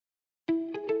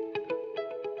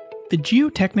The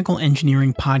Geotechnical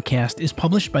Engineering Podcast is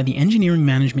published by the Engineering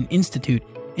Management Institute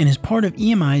and is part of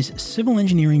EMI's Civil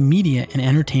Engineering Media and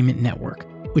Entertainment Network,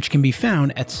 which can be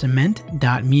found at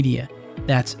cement.media.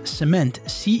 That's cement,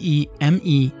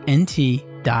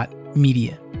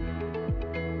 CEMENT.media.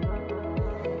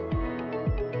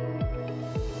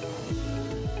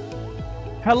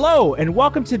 Hello, and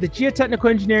welcome to the Geotechnical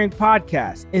Engineering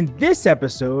Podcast. In this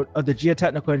episode of the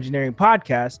Geotechnical Engineering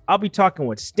Podcast, I'll be talking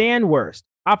with Stan Wurst,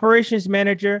 Operations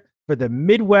Manager for the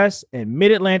Midwest and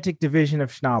Mid-Atlantic Division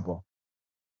of Schnabel.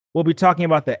 We'll be talking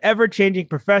about the ever-changing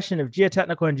profession of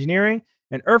geotechnical engineering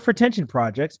and earth retention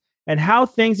projects and how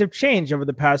things have changed over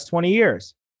the past 20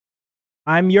 years.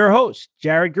 I'm your host,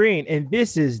 Jared Green, and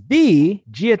this is the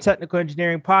Geotechnical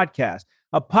Engineering Podcast,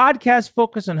 a podcast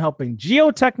focused on helping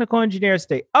geotechnical engineers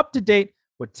stay up to date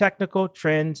with technical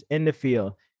trends in the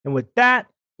field. And with that,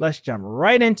 let's jump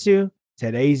right into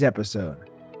today's episode.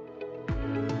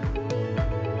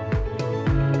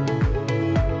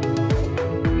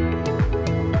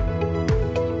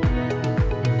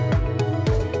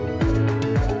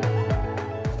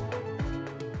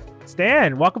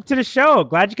 Stan, welcome to the show.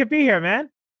 Glad you could be here, man.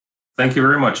 Thank you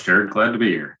very much, Jared. Glad to be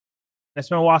here. It's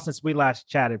been a while since we last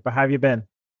chatted, but how have you been?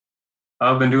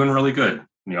 I've been doing really good.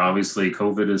 Obviously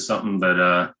COVID is something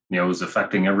that, is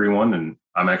affecting everyone, and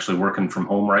I'm actually working from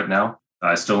home right now.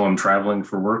 I still am traveling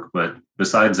for work, but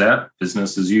besides that,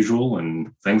 business as usual,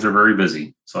 and things are very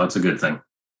busy. So that's a good thing.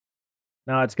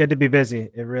 No, it's good to be busy.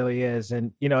 It really is.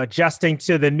 And, adjusting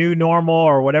to the new normal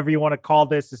or whatever you want to call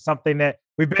this is something that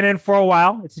we've been in for a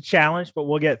while. It's a challenge, but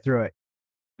we'll get through it.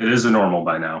 It is a normal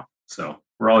by now. So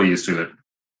we're all used to it.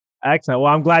 Excellent.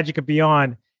 Well, I'm glad you could be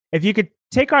on. If you could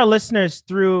take our listeners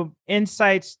through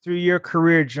insights through your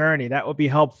career journey, that would be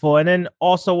helpful. And then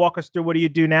also walk us through what do you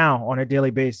do now on a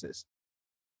daily basis?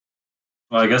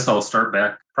 Well, I guess I'll start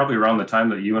back probably around the time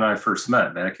that you and I first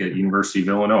met back at University of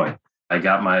Illinois. I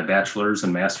got my bachelor's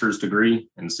and master's degree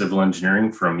in civil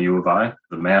engineering from U of I.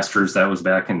 The master's, that was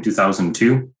back in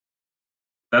 2002.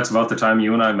 That's about the time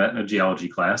you and I met in a geology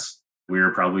class. We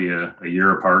were probably a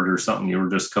year apart or something. You were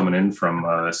just coming in from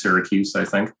Syracuse, I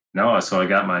think. No, so I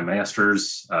got my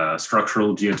master's,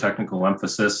 structural geotechnical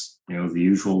emphasis, the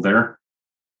usual there.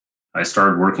 I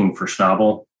started working for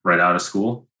Schnabel right out of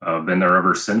school. I've been there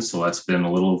ever since, so that's been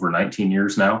a little over 19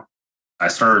 years now. I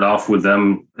started off with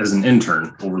them as an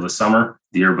intern over the summer,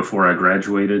 the year before I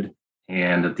graduated.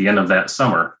 And at the end of that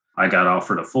summer, I got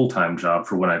offered a full-time job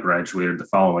for when I graduated the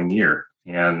following year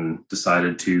and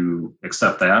decided to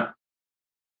accept that.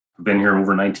 I've been here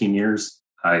over 19 years.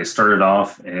 I started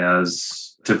off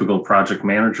as a typical project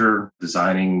manager,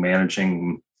 designing,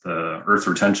 managing the earth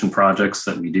retention projects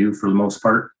that we do for the most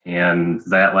part. And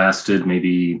that lasted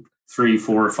maybe 3,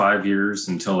 4, 5 years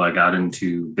until I got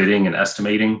into bidding and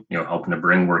estimating, helping to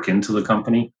bring work into the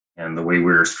company. And the way we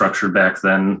were structured back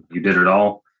then, you did it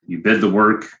all. You bid the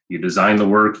work, you design the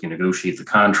work, you negotiate the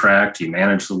contract, you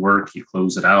manage the work, you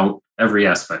close it out, every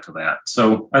aspect of that.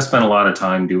 So I spent a lot of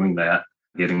time doing that,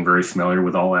 getting very familiar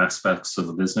with all aspects of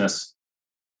the business.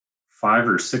 5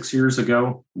 or 6 years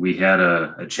ago, we had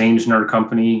a change in our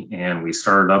company and we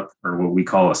started up, or what we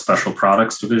call a special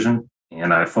products division.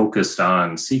 And I focused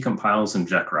on C-compiles and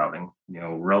jet routing,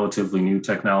 relatively new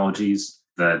technologies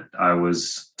that I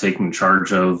was taking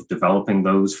charge of developing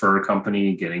those for our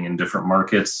company, getting in different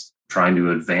markets, trying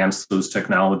to advance those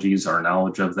technologies, our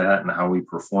knowledge of that and how we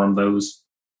perform those.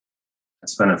 I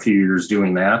spent a few years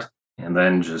doing that. And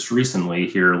then just recently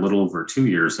here, a little over 2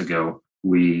 years ago,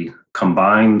 we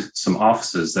combined some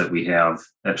offices that we have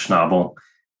at Schnabel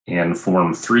and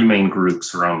formed 3 main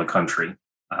groups around the country.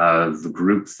 The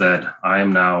group that I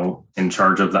am now in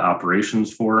charge of the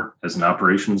operations for as an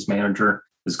operations manager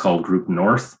is called Group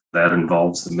North. That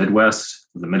involves the Midwest,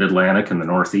 the Mid-Atlantic, and the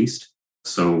Northeast.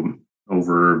 So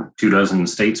over 24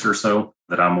 states or so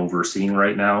that I'm overseeing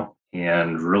right now.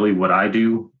 And really what I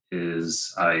do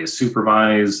is I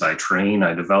supervise, I train,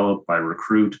 I develop, I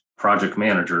recruit project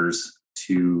managers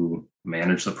to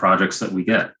manage the projects that we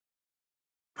get.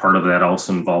 Part of that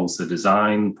also involves the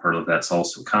design. Part of that's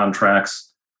also contracts.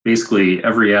 Basically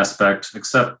every aspect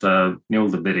except, the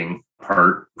bidding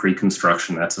part,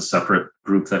 pre-construction, that's a separate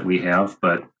group that we have,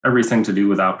 but everything to do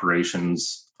with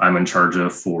operations, I'm in charge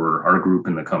of for our group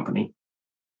in the company.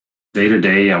 Day to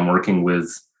day, I'm working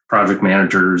with project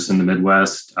managers in the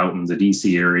Midwest, out in the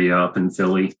DC area, up in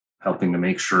Philly, helping to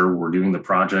make sure we're doing the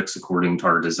projects according to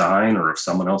our design, or if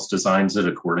someone else designs it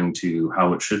according to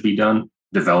how it should be done,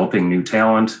 developing new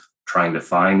talent, trying to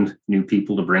find new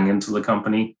people to bring into the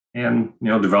company, and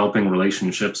developing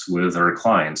relationships with our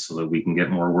clients so that we can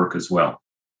get more work as well.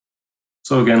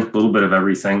 So again, a little bit of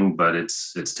everything, but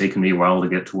it's taken me a while to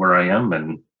get to where I am,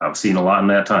 and I've seen a lot in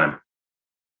that time.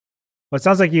 Well, it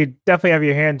sounds like you definitely have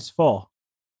your hands full.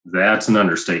 That's an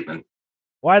understatement.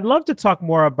 Well, I'd love to talk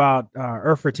more about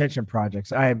earth retention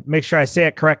projects. I make sure I say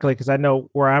it correctly because I know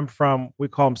where I'm from, we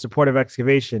call them supportive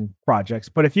excavation projects.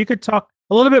 But if you could talk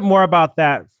a little bit more about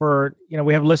that for,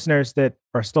 we have listeners that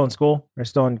are still in school, they're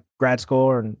still in grad school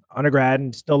or in undergrad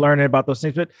and still learning about those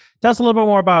things. But tell us a little bit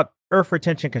more about earth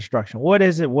retention construction. What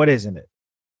is it? What isn't it?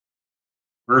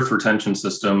 Earth retention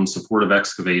system, supportive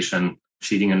excavation,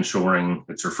 sheeting and shoring.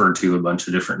 It's referred to a bunch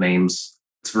of different names.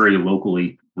 It's very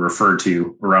locally referred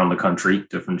to around the country,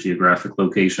 different geographic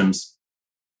locations.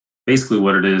 Basically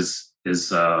what it is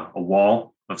a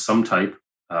wall of some type,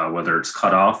 whether it's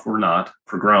cut off or not,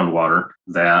 for groundwater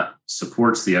that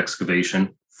supports the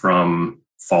excavation from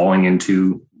falling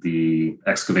into the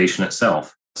excavation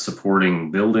itself,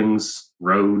 supporting buildings,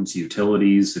 roads,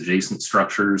 utilities, adjacent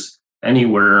structures,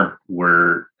 anywhere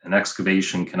where an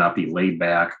excavation cannot be laid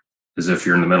back as if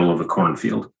you're in the middle of a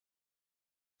cornfield.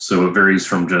 So it varies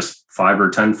from just 5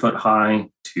 or 10 foot high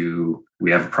to,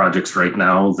 we have projects right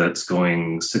now that's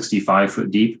going 65 foot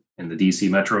deep in the DC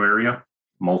metro area,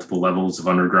 multiple levels of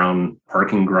underground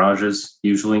parking garages,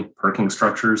 usually parking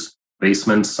structures,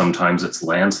 basements. Sometimes it's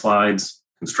landslides,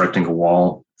 constructing a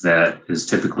wall that is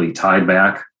typically tied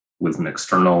back with an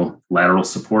external lateral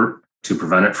support to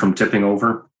prevent it from tipping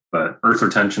over. But earth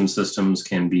retention systems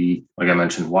can be, like I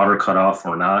mentioned, water cutoff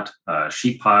or not,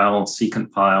 sheet pile,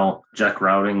 secant pile, jet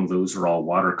grouting. Those are all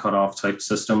water cutoff type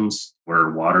systems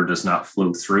where water does not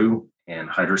flow through and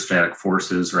hydrostatic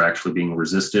forces are actually being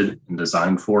resisted and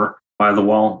designed for by the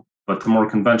wall. But the more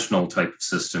conventional type of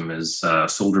system is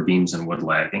soldier beams and wood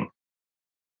lagging.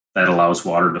 That allows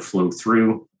water to flow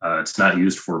through. It's not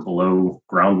used for below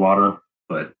groundwater,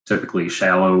 but typically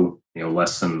shallow,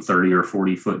 less than 30 or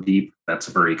 40 foot deep. That's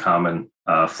a very common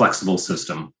flexible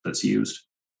system that's used.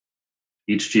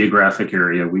 Each geographic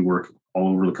area, we work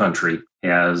all over the country,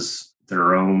 has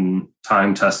their own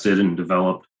time-tested and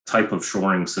developed type of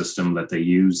shoring system that they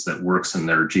use that works in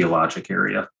their geologic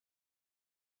area.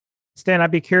 Stan,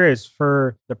 I'd be curious,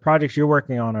 for the projects you're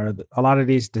working on, are a lot of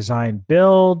these design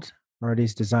build or are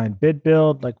these design bid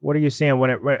build? Like, what are you seeing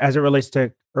as it relates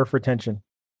to earth retention?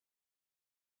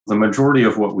 The majority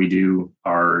of what we do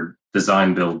are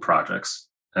design build projects.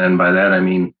 And by that, I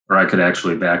mean, or I could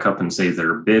actually back up and say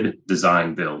they're bid,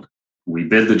 design, build. We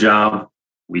bid the job,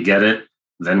 we get it,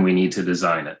 then we need to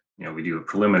design it. We do a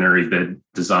preliminary bid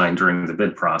design during the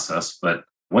bid process, but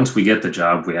once we get the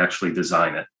job, we actually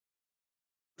design it.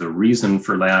 The reason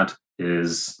for that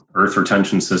is earth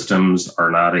retention systems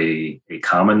are not a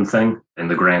common thing in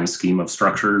the grand scheme of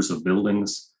structures of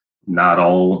buildings. Not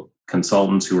all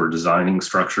consultants who are designing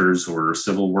structures or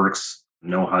civil works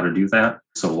know how to do that.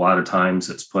 So a lot of times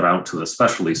it's put out to a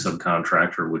specialty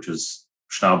subcontractor, which is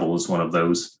Schnabel is one of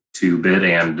those, to bid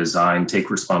and design, take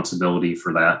responsibility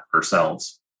for that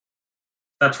ourselves.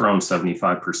 That's around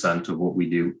 75% of what we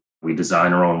do. We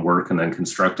design our own work and then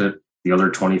construct it. The other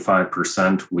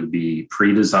 25% would be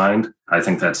pre-designed. I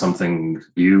think that's something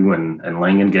you and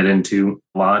Langen get into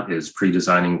a lot, is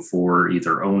pre-designing for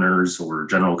either owners or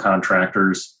general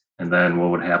contractors. And then what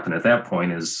would happen at that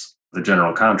point is the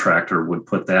general contractor would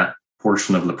put that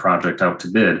portion of the project out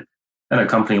to bid. And a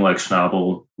company like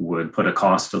Schnabel would put a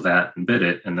cost of that and bid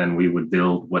it. And then we would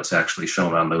build what's actually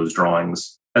shown on those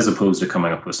drawings, as opposed to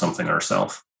coming up with something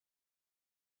ourselves.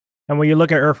 And when you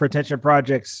look at earth retention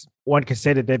projects, one could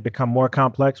say that they've become more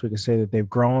complex. We could say that they've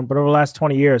grown. But over the last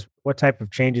 20 years, what type of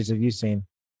changes have you seen?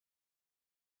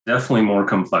 Definitely more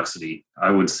complexity. I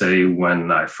would say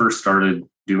when I first started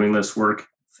doing this work,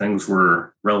 things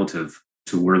were relative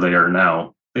to where they are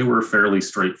now. They were fairly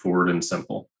straightforward and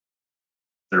simple.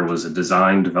 There was a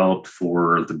design developed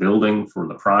for the building, for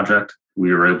the project.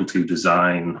 We were able to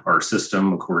design our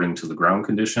system according to the ground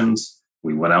conditions.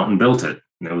 We went out and built it.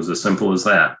 And it was as simple as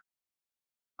that.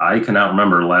 I cannot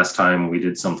remember the last time we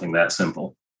did something that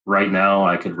simple. Right now,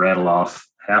 I could rattle off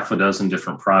half a dozen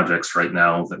different projects right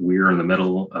now that we're in the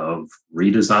middle of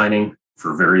redesigning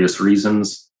for various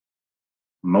reasons.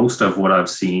 Most of what I've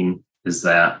seen is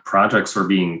that projects are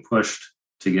being pushed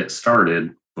to get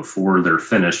started before they're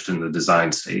finished in the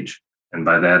design stage. And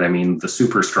by that, I mean the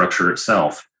superstructure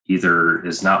itself either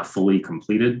is not fully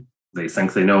completed. They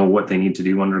think they know what they need to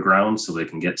do underground so they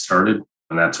can get started.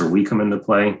 And that's where we come into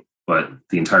play. But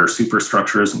the entire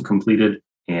superstructure isn't completed.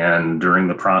 And during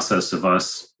the process of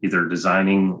us either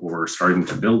designing or starting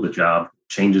to build the job,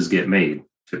 changes get made,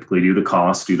 typically due to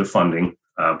cost, due to funding.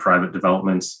 Private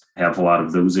developments have a lot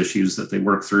of those issues that they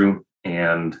work through,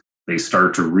 and they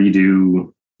start to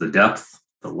redo the depth,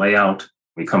 the layout,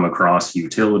 We come across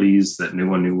utilities that no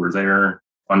one knew were there,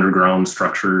 underground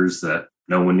structures that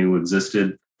no one knew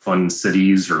existed, fun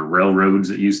cities or railroads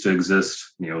that used to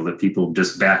exist, that people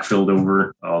just backfilled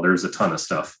over. Oh, there's a ton of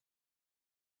stuff.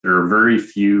 There are very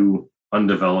few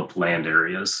undeveloped land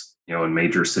areas, in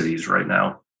major cities right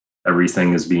now.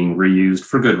 Everything is being reused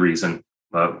for good reason,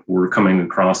 but we're coming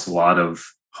across a lot of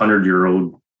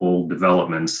 100-year-old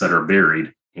developments that are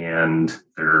buried, and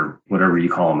they're whatever you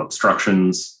call them,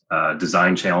 obstructions,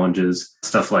 design challenges,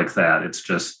 stuff like that. It's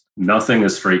just nothing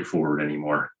is straightforward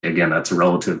anymore. Again, that's a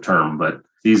relative term, but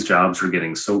these jobs are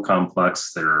getting so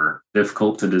complex. They're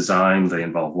difficult to design. They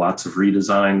involve lots of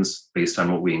redesigns based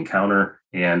on what we encounter.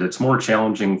 And it's more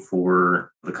challenging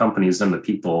for the companies and the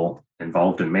people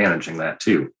involved in managing that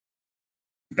too.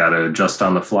 You got to adjust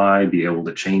on the fly, be able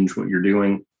to change what you're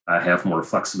doing, have more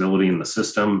flexibility in the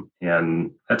system.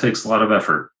 And that takes a lot of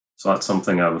effort. So that's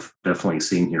something I've definitely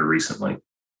seen here recently.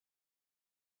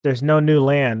 There's no new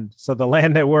land. So the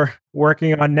land that we're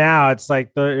working on now, it's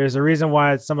like there's a reason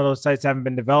why some of those sites haven't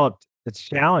been developed. It's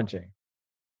challenging.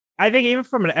 I think even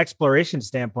from an exploration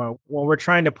standpoint, when we're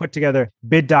trying to put together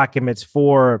bid documents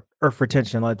for earth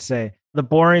retention, let's say, the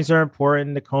borings are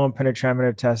important, the column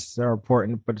penetrameter tests are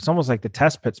important, but it's almost like the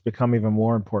test pits become even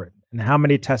more important. And how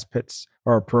many test pits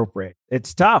are appropriate?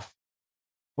 It's tough.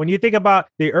 When you think about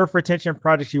the earth retention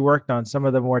projects you worked on, some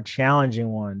of the more challenging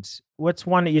ones, what's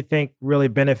one that you think really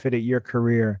benefited your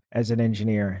career as an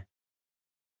engineer?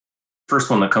 First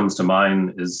one that comes to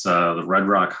mind is the Red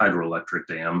Rock Hydroelectric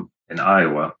Dam in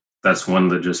Iowa. That's one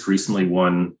that just recently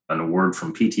won an award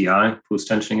from PTI, Post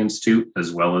Tensioning Institute,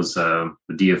 as well as the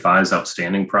DFI's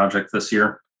Outstanding project this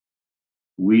year.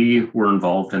 We were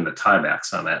involved in the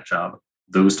tiebacks on that job.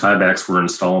 Those tiebacks were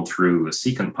installed through a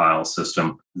secant pile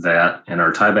system and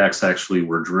our tiebacks actually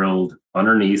were drilled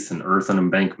underneath an earthen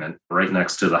embankment right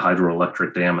next to the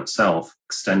hydroelectric dam itself,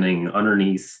 extending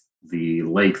underneath the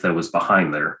lake that was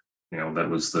behind there. That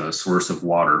was the source of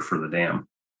water for the dam.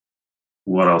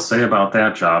 What I'll say about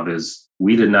that job is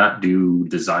we did not do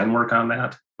design work on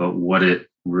that, but what it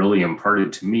really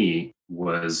imparted to me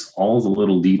was all the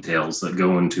little details that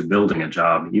go into building a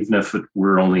job, even if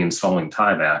we're only installing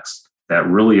tiebacks, that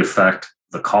really affect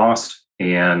the cost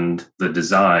and the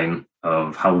design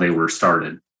of how they were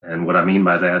started. And what I mean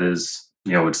by that is,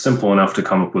 it's simple enough to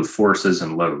come up with forces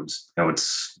and loads.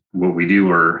 It's what we do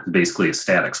are basically a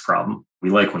statics problem. We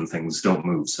like when things don't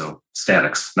move, so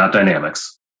statics, not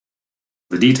dynamics.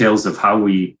 The details of how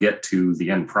we get to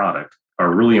the end product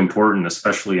are really important,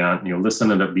 especially on, this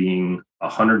ended up being a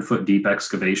 100-foot deep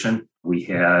excavation. We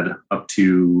had up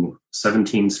to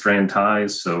 17 strand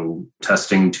ties, so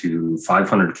testing to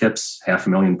 500 kips,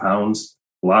 500,000 pounds.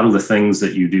 A lot of the things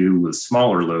that you do with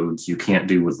smaller loads, you can't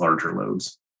do with larger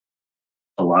loads.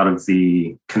 A lot of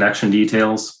the connection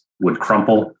details would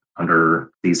crumple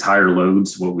under these higher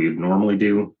loads, what we would normally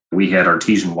do. We had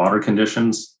artesian water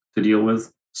conditions to deal with.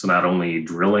 So not only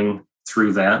drilling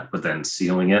through that, but then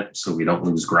sealing it so we don't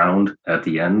lose ground at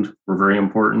the end were very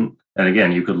important. And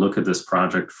again, you could look at this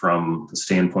project from the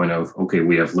standpoint of, okay,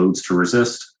 we have loads to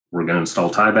resist. We're going to install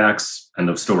tiebacks, end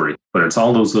of story. But it's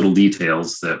all those little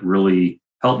details that really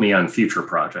help me on future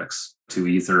projects to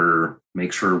either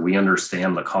make sure we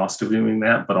understand the cost of doing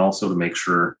that, but also to make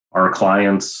sure our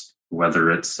clients,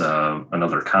 whether it's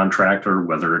another contractor,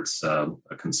 whether it's a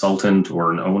consultant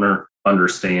or an owner,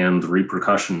 understand the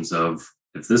repercussions of,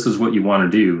 if this is what you want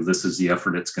to do, this is the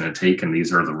effort it's going to take, and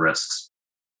these are the risks.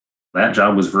 That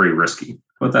job was very risky,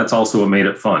 but that's also what made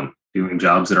it fun. Doing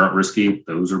jobs that aren't risky,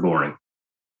 those are boring.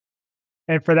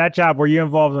 And for that job, were you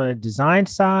involved on the design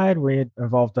side? Were you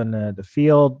involved on the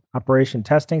field operation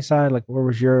testing side? Like, where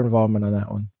was your involvement on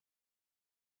that one?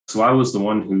 So I was the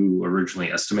one who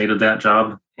originally estimated that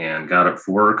job and got it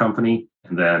for our company.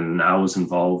 And then I was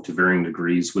involved to varying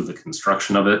degrees with the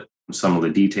construction of it, some of the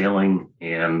detailing,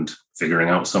 and figuring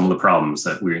out some of the problems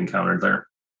that we encountered there.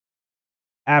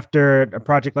 After a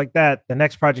project like that, the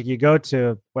next project you go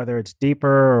to, whether it's deeper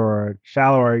or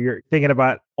shallower, you're thinking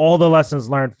about all the lessons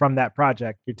learned from that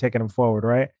project. You're taking them forward,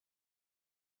 right?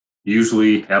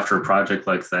 Usually after a project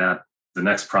like that, the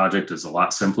next project is a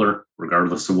lot simpler,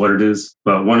 regardless of what it is.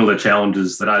 But one of the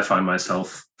challenges that I find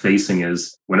myself facing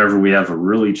is whenever we have a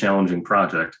really challenging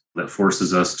project that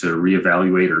forces us to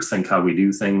reevaluate or think how we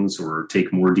do things or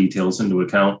take more details into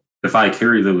account, if I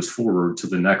carry those forward to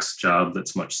the next job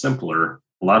that's much simpler,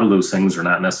 a lot of those things are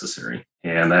not necessary.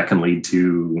 And that can lead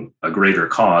to a greater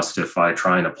cost if I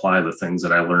try and apply the things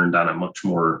that I learned on a much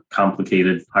more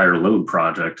complicated, higher load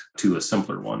project to a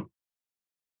simpler one.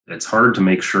 It's hard to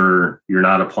make sure you're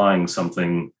not applying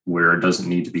something where it doesn't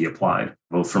need to be applied,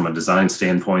 both from a design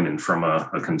standpoint and from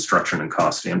a construction and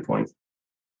cost standpoint.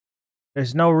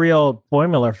 There's no real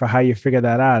formula for how you figure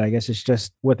that out. I guess it's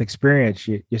just with experience,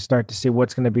 you start to see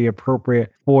what's going to be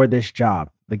appropriate for this job.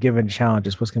 The given challenge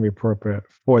is what's going to be appropriate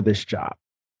for this job.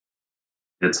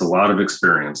 It's a lot of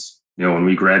experience. When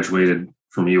we graduated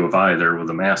from U of I there with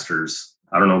a master's,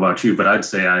 I don't know about you, but I'd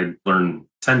say I learned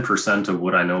 10% of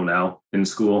what I know now in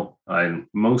school.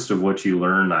 Most of what you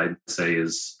learn, I'd say,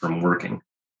 is from working.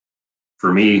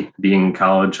 For me, being in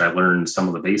college, I learned some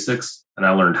of the basics and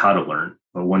I learned how to learn.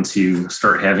 But once you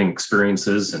start having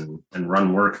experiences and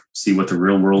run work, see what the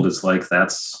real world is like,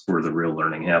 that's where the real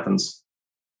learning happens.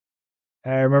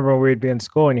 I remember when we'd be in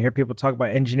school and you hear people talk about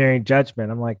engineering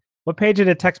judgment. I'm like, what page of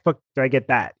the textbook do I get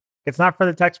that? It's not for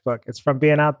the textbook. It's from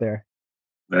being out there.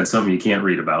 That's something you can't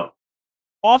read about.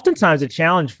 Oftentimes, a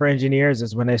challenge for engineers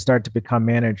is when they start to become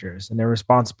managers and they're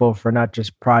responsible for not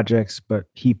just projects, but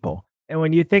people. And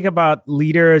when you think about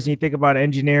leaders and you think about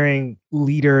engineering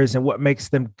leaders and what makes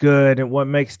them good and what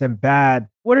makes them bad,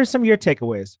 what are some of your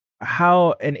takeaways?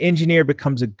 How an engineer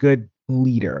becomes a good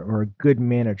leader or a good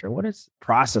manager? What does the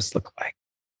process look like?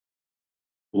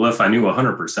 Well, if I knew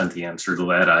 100% the answer to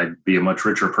that, I'd be a much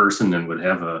richer person and would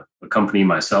have a company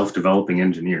myself developing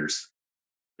engineers.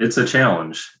 It's a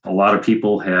challenge. A lot of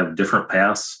people have different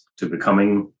paths to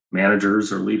becoming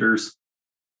managers or leaders.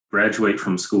 Graduate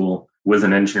from school with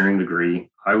an engineering degree,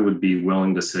 I would be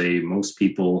willing to say most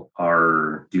people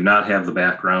do not have the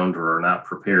background or are not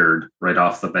prepared right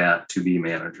off the bat to be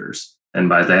managers. And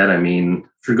by that, I mean,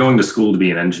 if you're going to school to be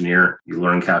an engineer, you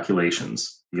learn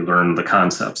calculations, you learn the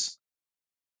concepts.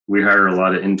 We hire a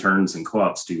lot of interns and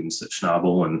co-op students at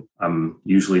Schnabel, and I'm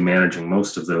usually managing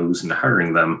most of those and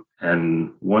hiring them.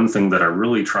 And one thing that I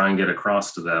really try and get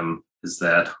across to them is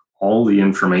that all the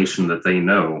information that they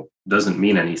know doesn't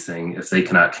mean anything if they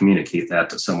cannot communicate that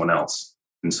to someone else.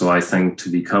 And so I think to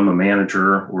become a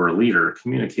manager or a leader,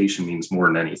 communication means more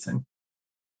than anything.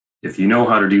 If you know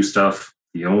how to do stuff,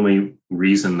 the only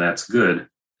reason that's good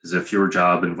is if your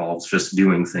job involves just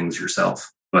doing things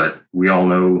yourself. But we all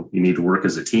know you need to work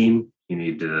as a team. You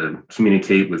need to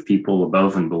communicate with people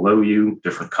above and below you,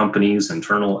 different companies,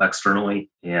 internal, externally.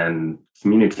 And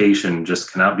communication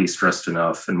just cannot be stressed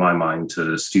enough, in my mind,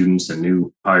 to students and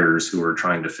new hires who are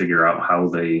trying to figure out how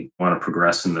they want to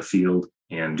progress in the field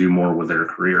and do more with their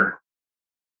career.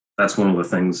 That's one of the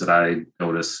things that I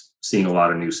notice seeing a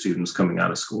lot of new students coming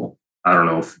out of school. I don't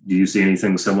know, do you see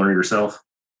anything similar yourself?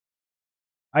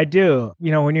 I do.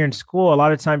 When you're in school, a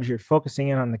lot of times you're focusing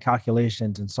in on the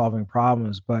calculations and solving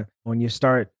problems. But when you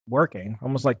start working,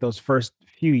 almost like those first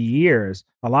few years,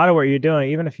 a lot of what you're doing,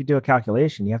 even if you do a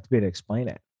calculation, you have to be able to explain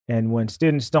it. And when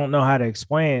students don't know how to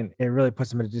explain, it really puts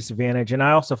them at a disadvantage. And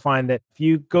I also find that if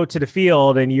you go to the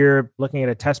field and you're looking at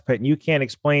a test pit and you can't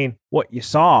explain what you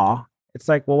saw, it's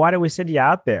like, well, why did we send you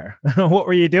out there? What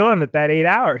were you doing at that 8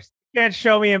 hours? Can't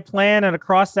show me a plan and a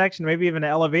cross section, maybe even an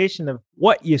elevation of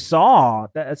what you saw.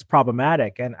 That's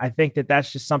problematic. And I think that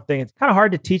that's just something, it's kind of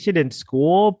hard to teach it in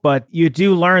school, but you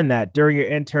do learn that during your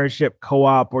internship,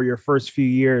 co-op, or your first few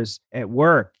years at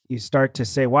work. You start to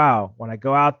say, wow, when I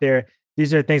go out there,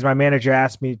 these are the things my manager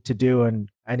asked me to do, and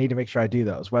I need to make sure I do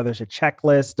those, whether it's a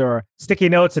checklist or sticky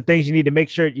notes of things you need to make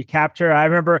sure you capture. I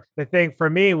remember the thing for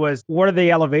me was, what are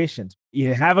the elevations?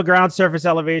 You have a ground surface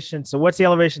elevation. So what's the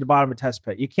elevation at the bottom of a test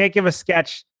pit? You can't give a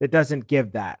sketch that doesn't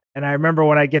give that. And I remember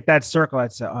when I get that circle,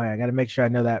 I'd say, oh, yeah, I got to make sure I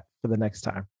know that for the next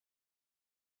time.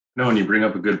 No, and you bring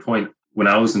up a good point. When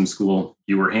I was in school,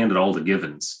 you were handed all the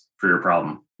givens for your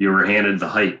problem. You were handed the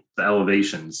height, the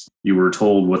elevations. You were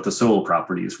told what the soil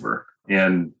properties were.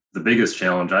 And the biggest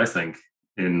challenge, I think,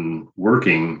 in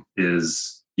working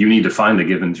is you need to find the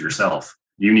givens yourself.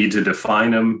 You need to define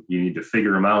them. You need to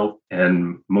figure them out.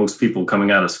 And most people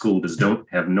coming out of school just don't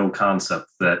have no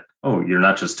concept that, oh, you're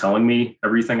not just telling me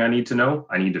everything I need to know.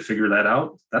 I need to figure that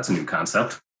out. That's a new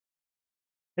concept.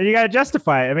 And you got to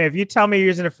justify it. I mean, if you tell me you're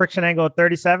using a friction angle of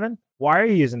 37, why are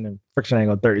you using a friction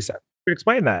angle of 37?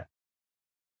 Explain that.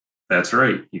 That's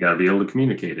right. You got to be able to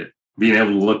communicate it. Being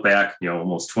able to look back,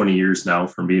 almost 20 years now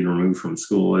from being removed from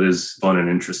school, it is fun and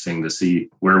interesting to see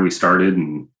where we started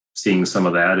and seeing some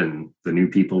of that and the new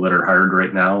people that are hired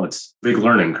right now. It's a big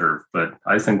learning curve, but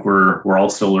I think we're all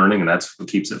still learning, and that's what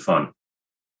keeps it fun.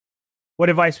 What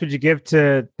advice would you give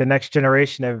to the next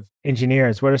generation of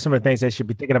engineers? What are some of the things they should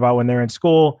be thinking about when they're in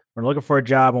school, when they're looking for a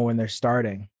job, and when they're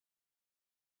starting?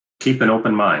 Keep an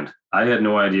open mind. I had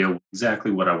no idea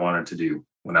exactly what I wanted to do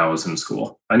when I was in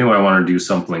school. I knew I wanted to do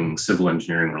something civil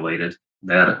engineering related.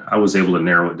 That I was able to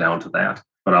narrow it down to that.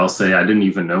 But I'll say I didn't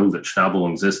even know that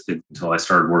Schnabel existed until I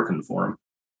started working for him.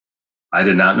 I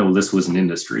did not know this was an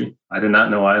industry. I did not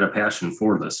know I had a passion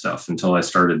for this stuff until I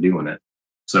started doing it.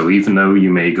 So even though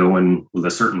you may go in with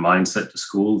a certain mindset to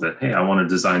school that, hey, I want to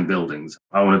design buildings,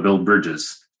 I want to build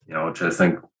bridges, which I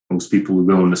think most people who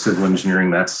go into civil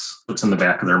engineering, that's what's in the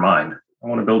back of their mind. I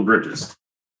want to build bridges.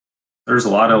 There's a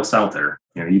lot else out there.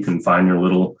 You can find your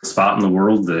little spot in the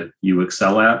world that you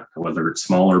excel at, whether it's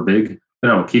small or big.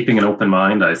 Keeping an open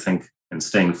mind, I think, and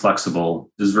staying flexible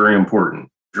is very important.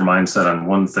 If your mindset on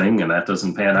one thing and that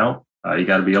doesn't pan out, you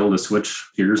got to be able to switch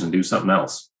gears and do something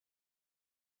else.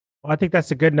 Well, I think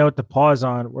that's a good note to pause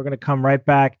on. We're going to come right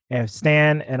back and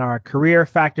Stan and our career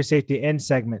factor safety end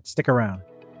segment. Stick around.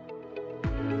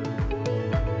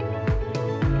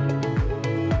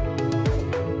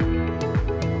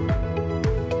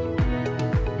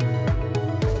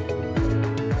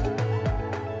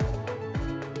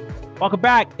 Welcome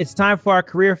back. It's time for our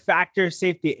career factor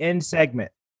safety end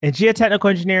segment. In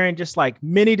geotechnical engineering, just like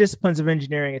many disciplines of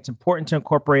engineering, it's important to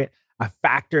incorporate a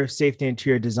factor of safety into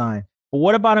your design. But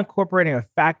what about incorporating a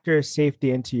factor of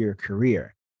safety into your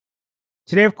career?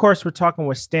 Today, of course, we're talking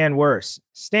with Stan Wurst.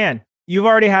 Stan, you've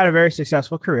already had a very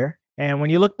successful career. And when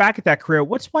you look back at that career,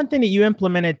 what's one thing that you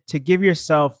implemented to give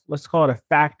yourself, let's call it a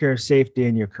factor of safety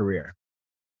in your career?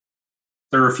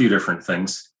 There are a few different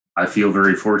things. I feel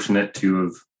very fortunate to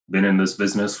have been in this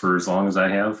business for as long as I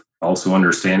have. Also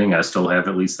understanding I still have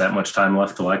at least that much time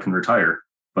left till I can retire.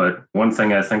 But one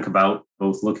thing I think about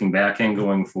both looking back and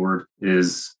going forward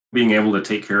is being able to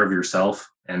take care of yourself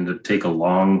and to take a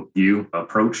long view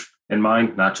approach in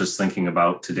mind, not just thinking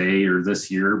about today or this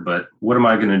year, but what am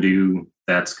I going to do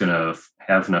that's going to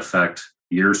have an effect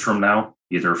years from now,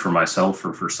 either for myself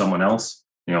or for someone else.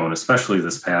 And especially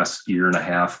this past year and a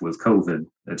half with COVID,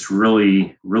 it's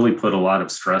really put a lot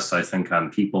of stress, I think, on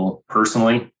people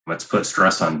personally. It's put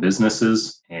stress on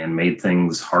businesses and made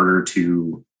things harder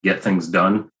to get things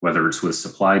done, whether it's with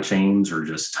supply chains or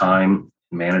just time,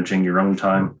 managing your own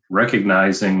time,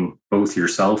 recognizing both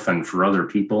yourself and for other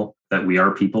people that we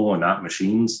are people and not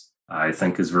machines, I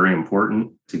think is very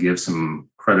important to give some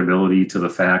credibility to the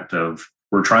fact of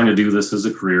we're trying to do this as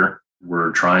a career.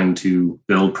 We're trying to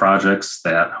build projects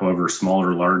that, however small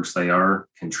or large they are,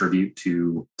 contribute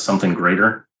to something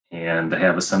greater, and to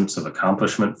have a sense of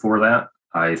accomplishment for that,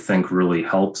 I think really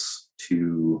helps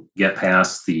to get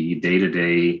past the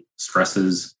day-to-day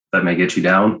stresses that may get you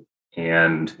down.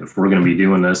 And if we're going to be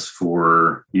doing this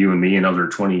for you and me another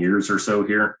 20 years or so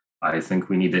here, I think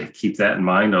we need to keep that in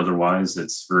mind. Otherwise,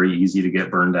 it's very easy to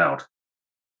get burned out.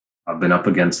 I've been up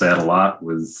against that a lot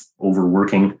with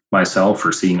overworking myself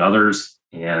or seeing others,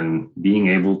 and being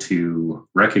able to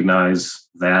recognize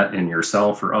that in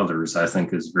yourself or others, I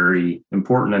think is very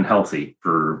important and healthy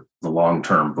for the long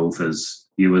term, both as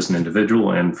you as an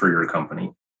individual and for your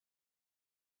company.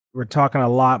 We're talking a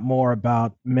lot more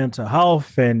about mental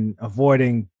health and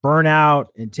avoiding burnout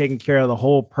and taking care of the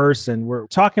whole person. We're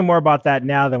talking more about that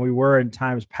now than we were in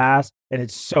times past, and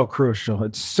it's so crucial.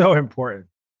 It's so important.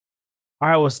 All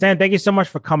right, well, Stan, thank you so much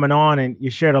for coming on, and you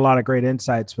shared a lot of great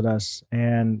insights with us.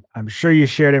 And I'm sure you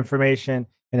shared information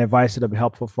and advice that'll be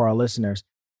helpful for our listeners.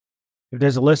 If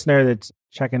there's a listener that's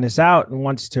checking this out and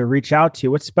wants to reach out to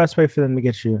you, what's the best way for them to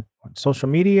get you? On social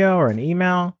media or an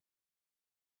email?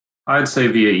 I'd say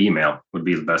via email would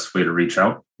be the best way to reach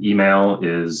out. Email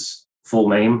is full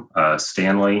name,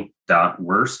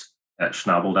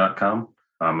 stanley.wurst@schnabel.com.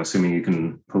 I'm assuming you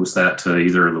can post that to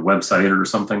either the website or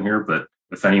something here, but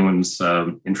if anyone's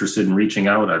interested in reaching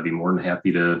out, I'd be more than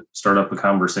happy to start up a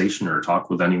conversation or talk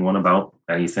with anyone about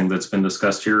anything that's been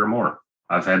discussed here or more.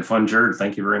 I've had fun, Jared.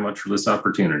 Thank you very much for this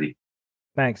opportunity.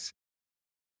 Thanks.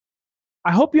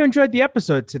 I hope you enjoyed the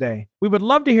episode today. We would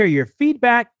love to hear your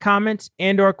feedback, comments,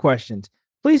 and/or questions.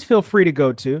 Please feel free to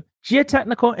go to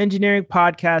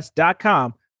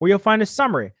geotechnicalengineeringpodcast.com, where you'll find a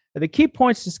summary of the key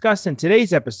points discussed in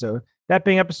today's episode, that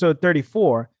being episode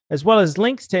 34, as well as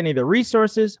links to any of the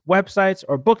resources, websites,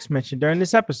 or books mentioned during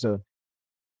this episode.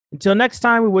 Until next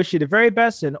time, we wish you the very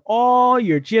best in all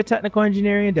your geotechnical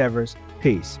engineering endeavors.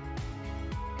 Peace.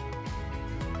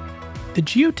 The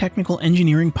Geotechnical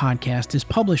Engineering Podcast is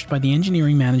published by the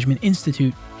Engineering Management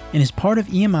Institute and is part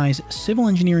of EMI's Civil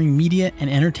Engineering Media and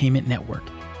Entertainment Network.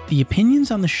 The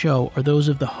opinions on the show are those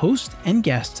of the host and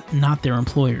guests, not their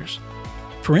employers.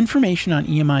 For information on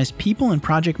EMI's people and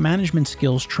project management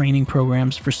skills training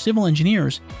programs for civil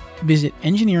engineers, visit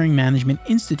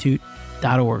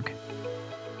engineeringmanagementinstitute.org.